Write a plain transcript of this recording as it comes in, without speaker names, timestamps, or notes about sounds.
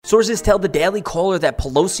Sources tell the Daily Caller that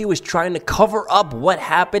Pelosi was trying to cover up what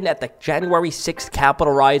happened at the January 6th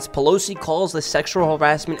Capitol riots. Pelosi calls the sexual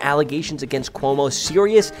harassment allegations against Cuomo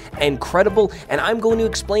serious and credible, and I'm going to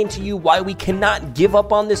explain to you why we cannot give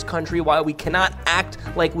up on this country, why we cannot act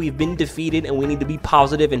like we've been defeated, and we need to be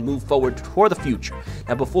positive and move forward for the future.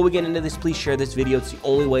 Now, before we get into this, please share this video. It's the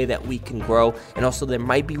only way that we can grow, and also there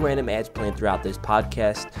might be random ads playing throughout this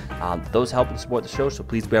podcast. Those help and support the show, so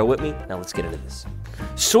please bear with me. Now, let's get into this.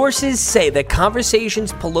 Sources say that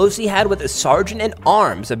conversations Pelosi had with a sergeant at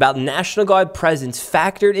arms about National Guard presence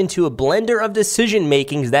factored into a blender of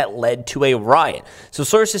decision-makings that led to a riot. So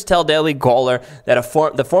sources tell Daily Caller that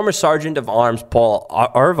the former sergeant of arms, Paul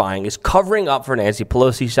Irvine, is covering up for Nancy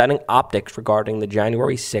Pelosi, citing optics regarding the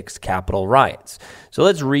January 6th Capitol riots. So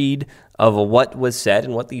let's read of what was said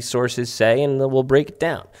and what these sources say, and we'll break it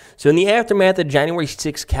down. So in the aftermath of January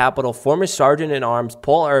 6th Capitol, former Sergeant-at-Arms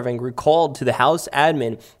Paul Irving recalled to the House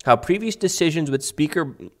admin how previous decisions with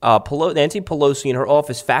Speaker Nancy Pelosi and her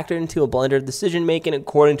office factored into a blender of decision-making,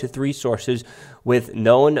 according to three sources with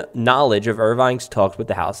known knowledge of Irvine's talks with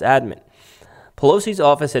the House admin. Pelosi's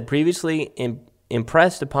office had previously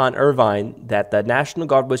impressed upon Irvine that the National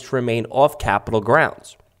Guard was to remain off Capitol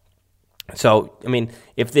grounds. So, I mean,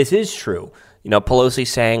 if this is true, Pelosi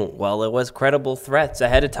saying, well, it was credible threats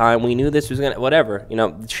ahead of time. We knew this was going to, whatever,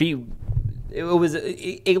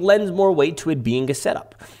 it lends more weight to it being a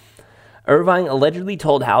setup. Irvine allegedly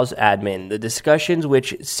told House admin the discussions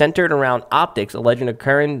which centered around optics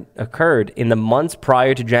allegedly occurred in the months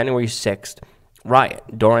prior to January 6th riot,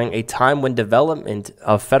 during a time when development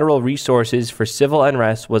of federal resources for civil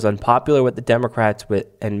unrest was unpopular with the Democrats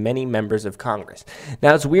and many members of Congress.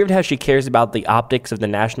 Now, it's weird how she cares about the optics of the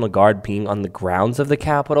National Guard being on the grounds of the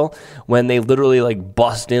Capitol when they literally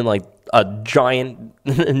bust in like a giant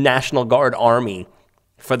National Guard army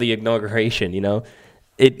for the inauguration.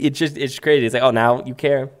 It's crazy. It's like, oh, now you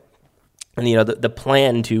care. And the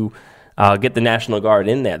plan to get the National Guard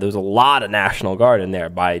in there. There was a lot of National Guard in there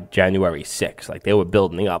by January 6th. They were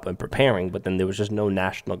building up and preparing, but then there was just no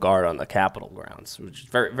National Guard on the Capitol grounds, which is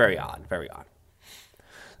very, very odd, very odd.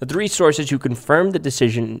 The three sources who confirmed the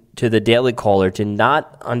decision to the Daily Caller did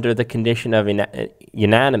not under the condition of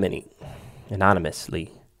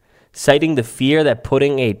anonymously, citing the fear that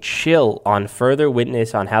putting a chill on further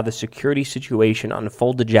witness on how the security situation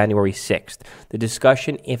unfolded January 6th. The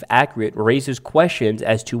discussion, if accurate, raises questions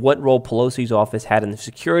as to what role Pelosi's office had in the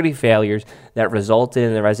security failures that resulted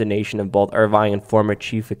in the resignation of both Irvine and former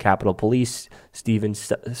Chief of Capitol Police Stephen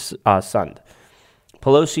Sund.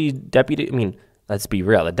 Pelosi's deputy, let's be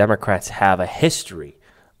real, the Democrats have a history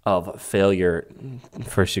of failure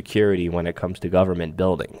for security when it comes to government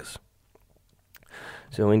buildings.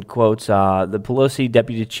 So in quotes, the Pelosi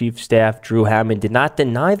Deputy Chief Staff Drew Hammond did not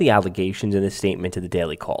deny the allegations in the statement to the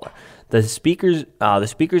Daily Caller. The Speaker's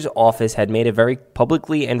office had made it very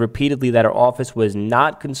publicly and repeatedly that her office was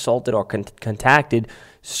not consulted or contacted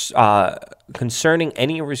concerning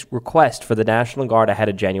any request for the National Guard ahead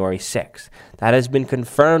of January 6th. That has been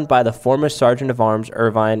confirmed by the former Sergeant of Arms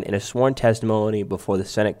Irvine in a sworn testimony before the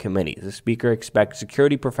Senate committee. The Speaker expects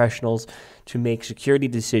security professionals to make security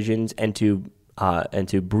decisions and to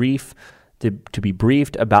be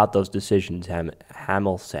briefed about those decisions,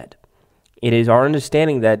 Hamill said. It is our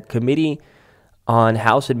understanding that Committee on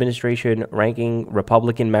House Administration Ranking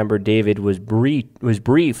Republican member David was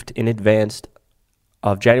briefed in advance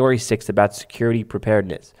of January 6th about security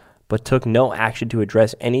preparedness, but took no action to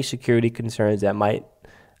address any security concerns that might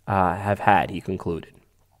have had, he concluded.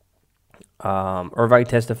 Irvine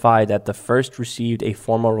testified that the first received a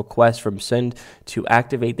formal request from Sund to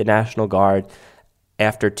activate the National Guard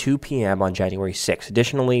after 2 p.m. on January 6th.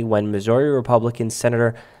 Additionally, when Missouri Republican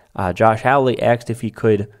Senator Josh Hawley asked if he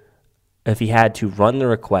had to run the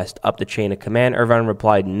request up the chain of command, Irvine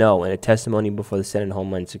replied no in a testimony before the Senate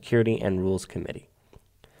Homeland Security and Rules Committee.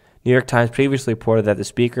 New York Times previously reported that the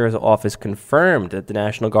Speaker's office confirmed that the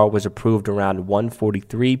National Guard was approved around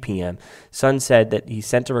 1:43 p.m. Sund said that he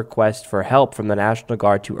sent a request for help from the National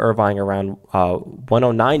Guard to Irvine around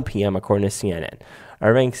 1:09 p.m., according to CNN.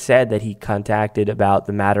 Irving said that he contacted about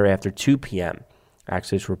the matter after 2 p.m.,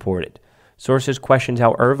 Axios reported. Sources questioned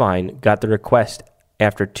how Irvine got the request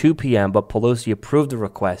after 2 p.m., but Pelosi approved the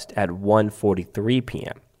request at 1:43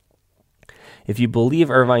 p.m. If you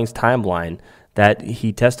believe Irvine's timeline that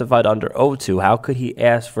he testified under oath to, how could he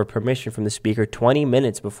ask for permission from the Speaker 20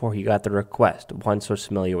 minutes before he got the request? One source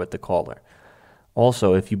familiar with the caller.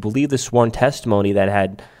 Also, if you believe the sworn testimony that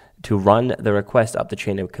had to run the request up the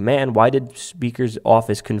chain of command, why did Speaker's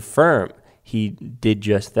office confirm he did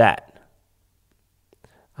just that?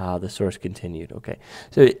 The source continued. Okay,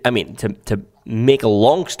 so I mean, to make a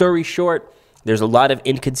long story short, there's a lot of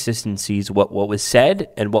inconsistencies, what was said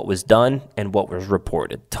and what was done and what was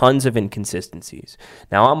reported. Tons of inconsistencies.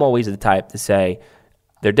 Now, I'm always the type to say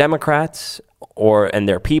they're Democrats and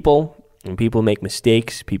they're people, and people make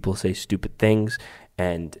mistakes, people say stupid things,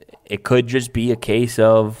 and it could just be a case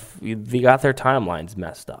of they got their timelines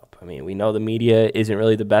messed up. I mean, we know the media isn't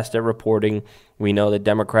really the best at reporting. We know that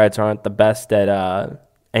Democrats aren't the best at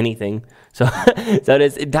anything. So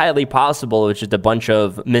it's entirely possible it's just a bunch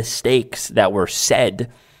of mistakes that were said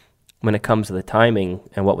when it comes to the timing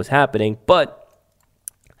and what was happening. But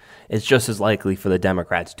it's just as likely for the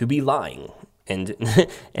Democrats to be lying and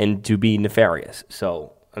and to be nefarious.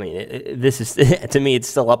 So, I mean, this is, to me, it's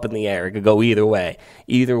still up in the air. It could go either way.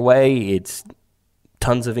 Either way, it's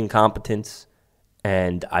tons of incompetence,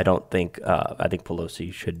 and I think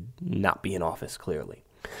Pelosi should not be in office, clearly.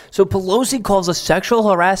 So Pelosi calls the sexual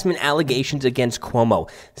harassment allegations against Cuomo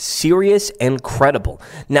serious and credible.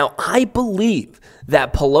 Now, I believe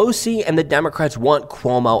that Pelosi and the Democrats want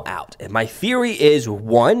Cuomo out. And my theory is,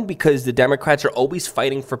 one, because the Democrats are always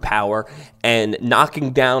fighting for power and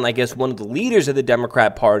knocking down, I guess, one of the leaders of the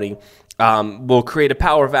Democrat Party will create a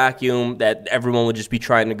power vacuum that everyone would just be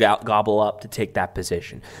trying to gobble up to take that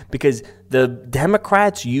position. Because the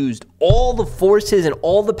Democrats used all the forces and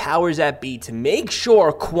all the powers that be to make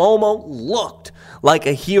sure Cuomo looked like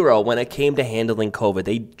a hero when it came to handling COVID.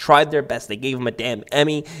 They tried their best. They gave him a damn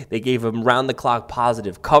Emmy. They gave him round-the-clock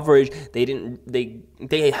positive coverage.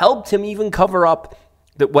 They helped him even cover up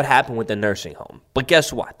what happened with the nursing home. But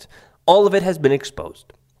guess what? All of it has been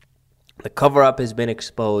exposed. The cover-up has been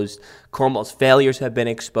exposed, Cuomo's failures have been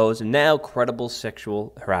exposed, and now credible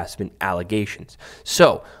sexual harassment allegations.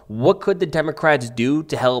 So, what could the Democrats do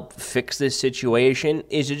to help fix this situation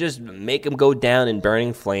is to just make him go down in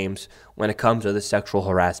burning flames when it comes to the sexual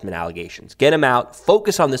harassment allegations. Get him out,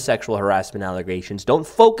 focus on the sexual harassment allegations. Don't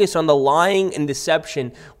focus on the lying and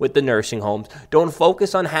deception with the nursing homes. Don't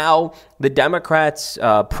focus on how the Democrats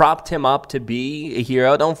propped him up to be a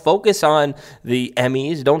hero. Don't focus on the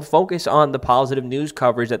Emmys. Don't focus on the positive news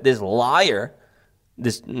coverage that this liar,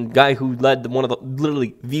 this guy who led one of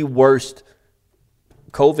literally the worst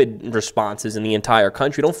COVID responses in the entire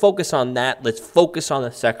country. Don't focus on that. Let's focus on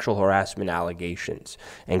the sexual harassment allegations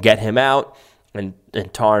and get him out and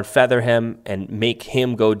tar and feather him and make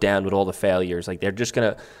him go down with all the failures. Like, they're just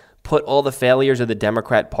going to put all the failures of the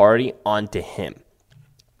Democrat Party onto him.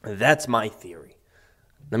 That's my theory.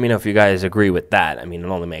 Let me know if you guys agree with that. I mean, it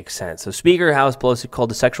only makes sense. So Speaker House Pelosi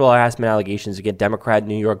called the sexual harassment allegations against Democrat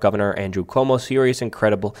New York Governor Andrew Cuomo serious and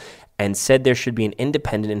credible and said there should be an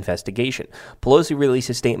independent investigation. Pelosi released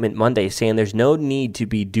a statement Monday saying there's no need to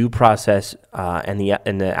be due process and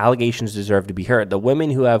the allegations deserve to be heard. The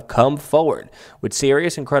women who have come forward with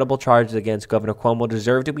serious and credible charges against Governor Cuomo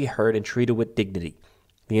deserve to be heard and treated with dignity.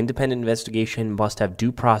 The independent investigation must have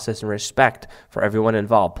due process and respect for everyone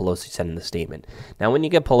involved, Pelosi said in the statement. Now, when you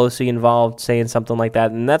get Pelosi involved saying something like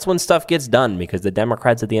that, and that's when stuff gets done, because the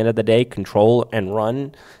Democrats at the end of the day control and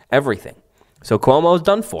run everything. So Cuomo's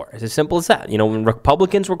done for. It's as simple as that. You know, when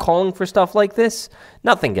Republicans were calling for stuff like this,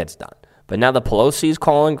 nothing gets done. But now that Pelosi's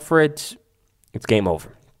calling for it, it's game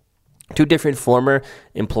over. Two different former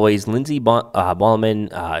employees, Lindsey Ballman,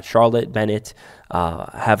 Charlotte Bennett,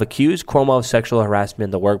 have accused Cuomo of sexual harassment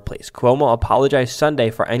in the workplace. Cuomo apologized Sunday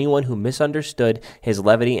for anyone who misunderstood his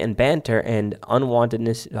levity and banter and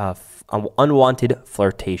unwanted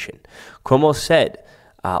flirtation. Cuomo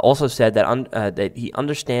also said that he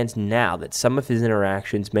understands now that some of his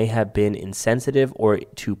interactions may have been insensitive or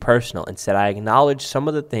too personal, and said, I acknowledge some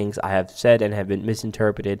of the things I have said and have been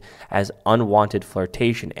misinterpreted as unwanted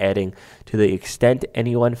flirtation, adding, to the extent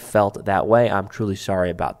anyone felt that way, I'm truly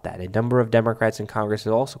sorry about that. A number of Democrats in Congress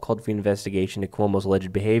have also called for an investigation into Cuomo's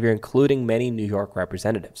alleged behavior, including many New York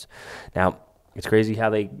representatives. Now, it's crazy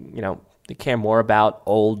how they care more about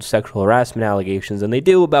old sexual harassment allegations than they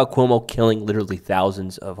do about Cuomo killing literally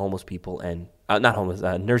thousands of homeless people and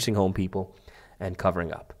nursing home people and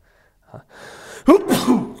covering up.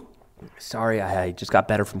 Sorry, I just got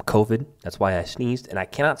better from COVID. That's why I sneezed, and I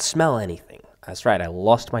cannot smell anything. That's right, I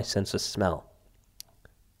lost my sense of smell.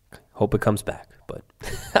 Hope it comes back, but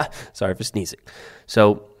sorry for sneezing.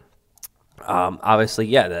 So,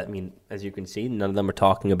 obviously, as you can see, none of them are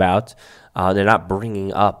talking about, they're not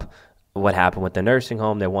bringing up what happened with the nursing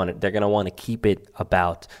home. They're going to want to keep it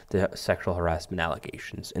about the sexual harassment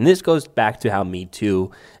allegations. And this goes back to how Me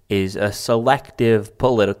Too is a selective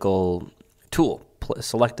political tool,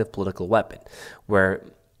 selective political weapon, where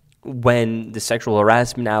when the sexual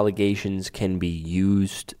harassment allegations can be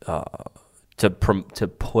used to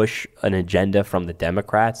push an agenda from the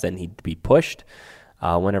Democrats that need to be pushed,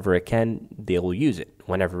 Whenever it can, they'll use it.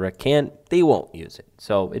 Whenever it can't, they won't use it.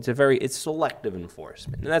 So it's selective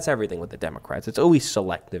enforcement. And that's everything with the Democrats. It's always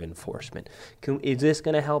selective enforcement. Is this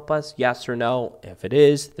going to help us? Yes or no? If it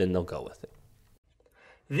is, then they'll go with it.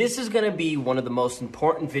 This is going to be one of the most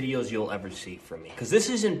important videos you'll ever see from me, because this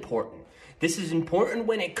is important. This is important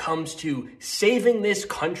when it comes to saving this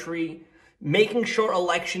country, making sure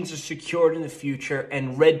elections are secured in the future,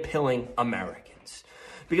 and red-pilling Americans.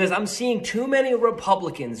 Because I'm seeing too many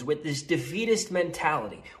Republicans with this defeatist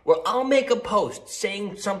mentality where I'll make a post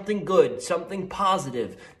saying something good, something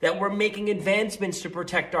positive, that we're making advancements to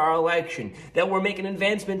protect our election, that we're making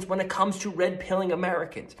advancements when it comes to red-pilling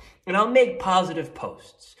Americans. And I'll make positive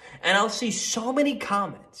posts. And I'll see so many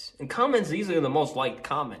comments. And comments, these are the most liked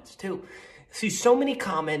comments too. I see so many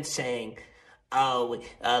comments saying, the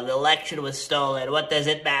election was stolen. What does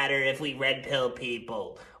it matter if we red pill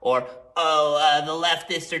people? Or, the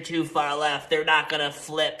leftists are too far left. They're not going to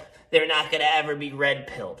flip. They're not going to ever be red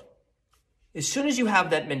pilled. As soon as you have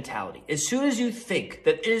that mentality, as soon as you think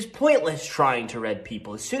that it is pointless trying to red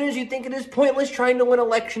people, as soon as you think it is pointless trying to win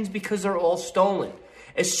elections because they're all stolen,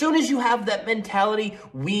 as soon as you have that mentality,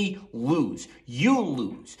 we lose. You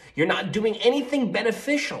lose. You're not doing anything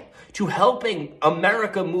beneficial to helping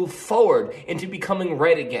America move forward into becoming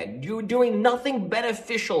red again. You're doing nothing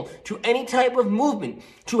beneficial to any type of movement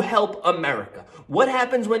to help America. What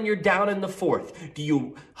happens when you're down in the fourth? Do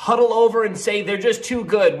you huddle over and say, they're just too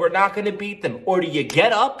good, we're not going to beat them? Or do you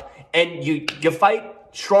get up and you fight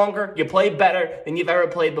stronger, you play better than you've ever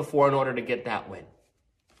played before in order to get that win?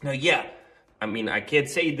 Now, yeah, I mean, I can't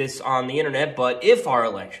say this on the internet, but if our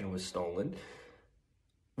election was stolen,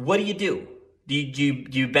 what do? Do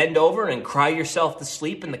you bend over and cry yourself to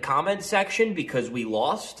sleep in the comment section because we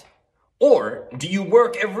lost? Or do you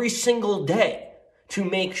work every single day to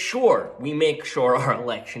make sure our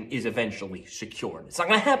election is eventually secured? It's not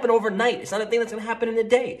going to happen overnight. It's not a thing that's going to happen in a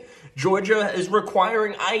day. Georgia is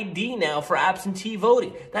requiring ID now for absentee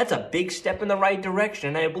voting. That's a big step in the right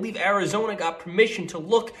direction. And I believe Arizona got permission to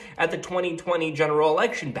look at the 2020 general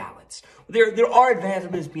election ballots. There are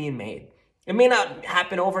advancements being made. It may not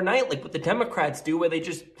happen overnight like what the Democrats do, where they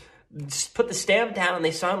just put the stamp down and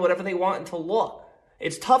they sign whatever they want into law.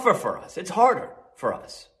 It's tougher for us. It's harder for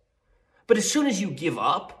us. But as soon as you give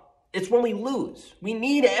up, it's when we lose. We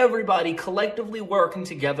need everybody collectively working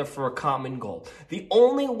together for a common goal. The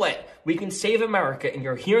only way we can save America, and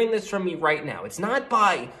you're hearing this from me right now, it's not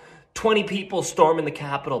by 20 people storming the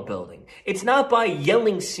Capitol building. It's not by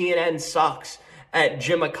yelling CNN sucks at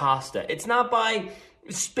Jim Acosta. It's not by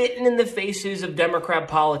spitting in the faces of Democrat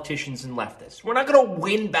politicians and leftists. We're not going to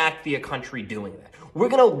win back the country doing that. We're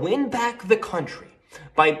going to win back the country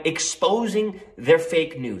by exposing their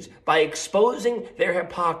fake news, by exposing their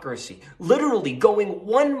hypocrisy, literally going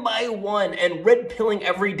one by one and red-pilling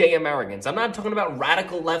everyday Americans. I'm not talking about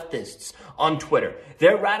radical leftists on Twitter.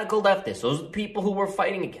 They're radical leftists. Those are the people who we're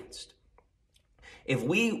fighting against. If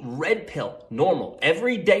we red pill normal,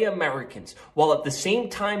 everyday Americans, while at the same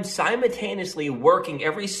time simultaneously working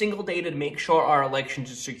every single day to make sure our elections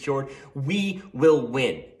are secured, we will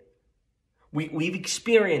win. We've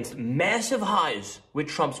experienced massive highs with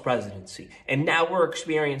Trump's presidency, and now we're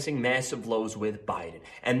experiencing massive lows with Biden.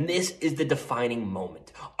 And this is the defining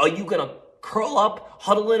moment. Are you going to curl up,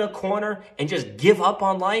 huddle in a corner, and just give up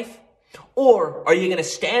on life? Or are you going to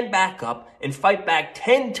stand back up and fight back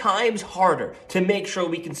 10 times harder to make sure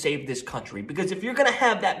we can save this country? Because if you're going to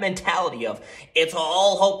have that mentality of, it's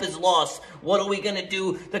all hope is lost, what are we going to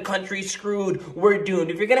do? The country's screwed, we're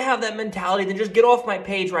doomed. If you're going to have that mentality, then just get off my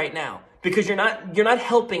page right now. Because you're not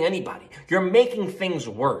helping anybody. You're making things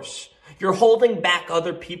worse. You're holding back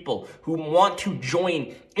other people who want to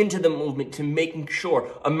join into the movement to making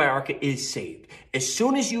sure America is saved. As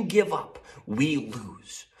soon as you give up, we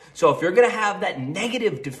lose. So if you're going to have that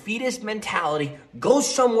negative defeatist mentality, go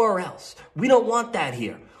somewhere else. We don't want that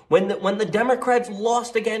here. When the Democrats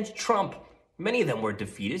lost against Trump, many of them were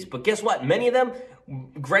defeatists, but guess what? Many of them,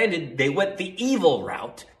 granted, they went the evil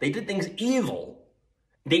route. They did things evil.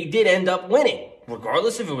 They did end up winning,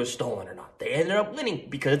 regardless if it was stolen or not. They ended up winning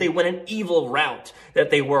because they went an evil route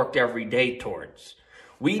that they worked every day towards.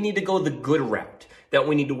 We need to go the good route that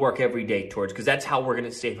we need to work every day towards, because that's how we're going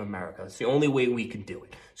to save America. It's the only way we can do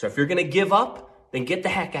it. So if you're going to give up, then get the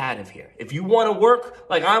heck out of here. If you want to work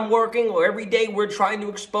like I'm working, or every day we're trying to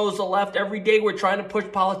expose the left, every day we're trying to push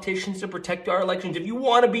politicians to protect our elections, if you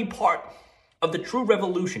want to be part of the true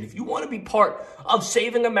revolution, if you want to be part of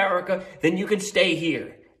saving America, then you can stay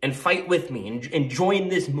here and fight with me and join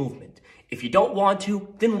this movement. If you don't want to,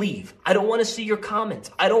 then leave. I don't want to see your comments.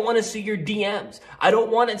 I don't want to see your DMs. I don't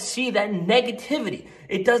want to see that negativity.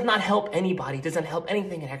 It does not help anybody. It doesn't help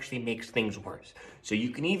anything. It actually makes things worse. So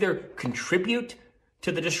you can either contribute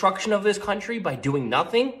to the destruction of this country by doing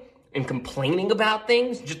nothing and complaining about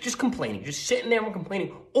things, just complaining, just sitting there and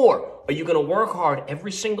complaining, or are you going to work hard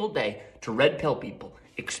every single day to red pill people,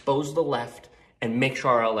 expose the left, and make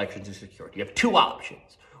sure our elections are secured? You have two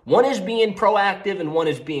options. One is being proactive and one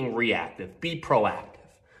is being reactive. Be proactive.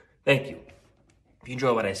 Thank you. If you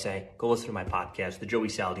enjoy what I say, go listen to my podcast, The Joey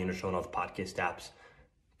Saladino Show, and all the podcast apps.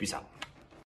 Peace out.